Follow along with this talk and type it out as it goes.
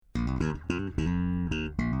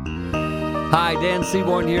Hi, Dan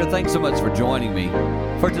Seaborn here. Thanks so much for joining me.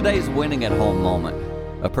 For today's winning at home moment,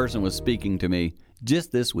 a person was speaking to me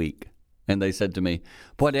just this week, and they said to me,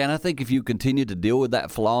 "Boy, Dan, I think if you continue to deal with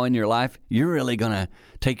that flaw in your life, you're really going to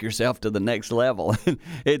take yourself to the next level."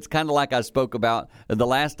 It's kind of like I spoke about the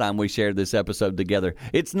last time we shared this episode together.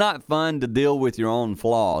 It's not fun to deal with your own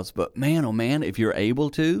flaws, but man, oh man, if you're able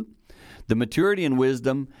to, the maturity and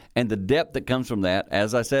wisdom and the depth that comes from that,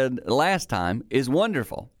 as I said last time, is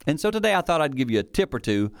wonderful. And so today I thought I'd give you a tip or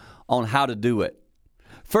two on how to do it.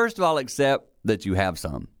 First of all, accept that you have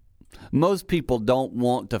some. Most people don't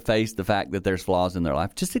want to face the fact that there's flaws in their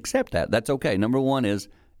life. Just accept that. That's okay. Number one is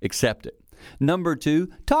accept it. Number two,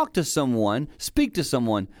 talk to someone, speak to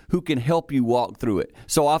someone who can help you walk through it.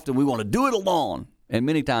 So often we want to do it alone. And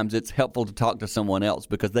many times it's helpful to talk to someone else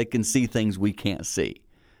because they can see things we can't see.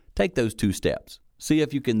 Take those 2 steps. See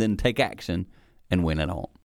if you can then take action and win at home.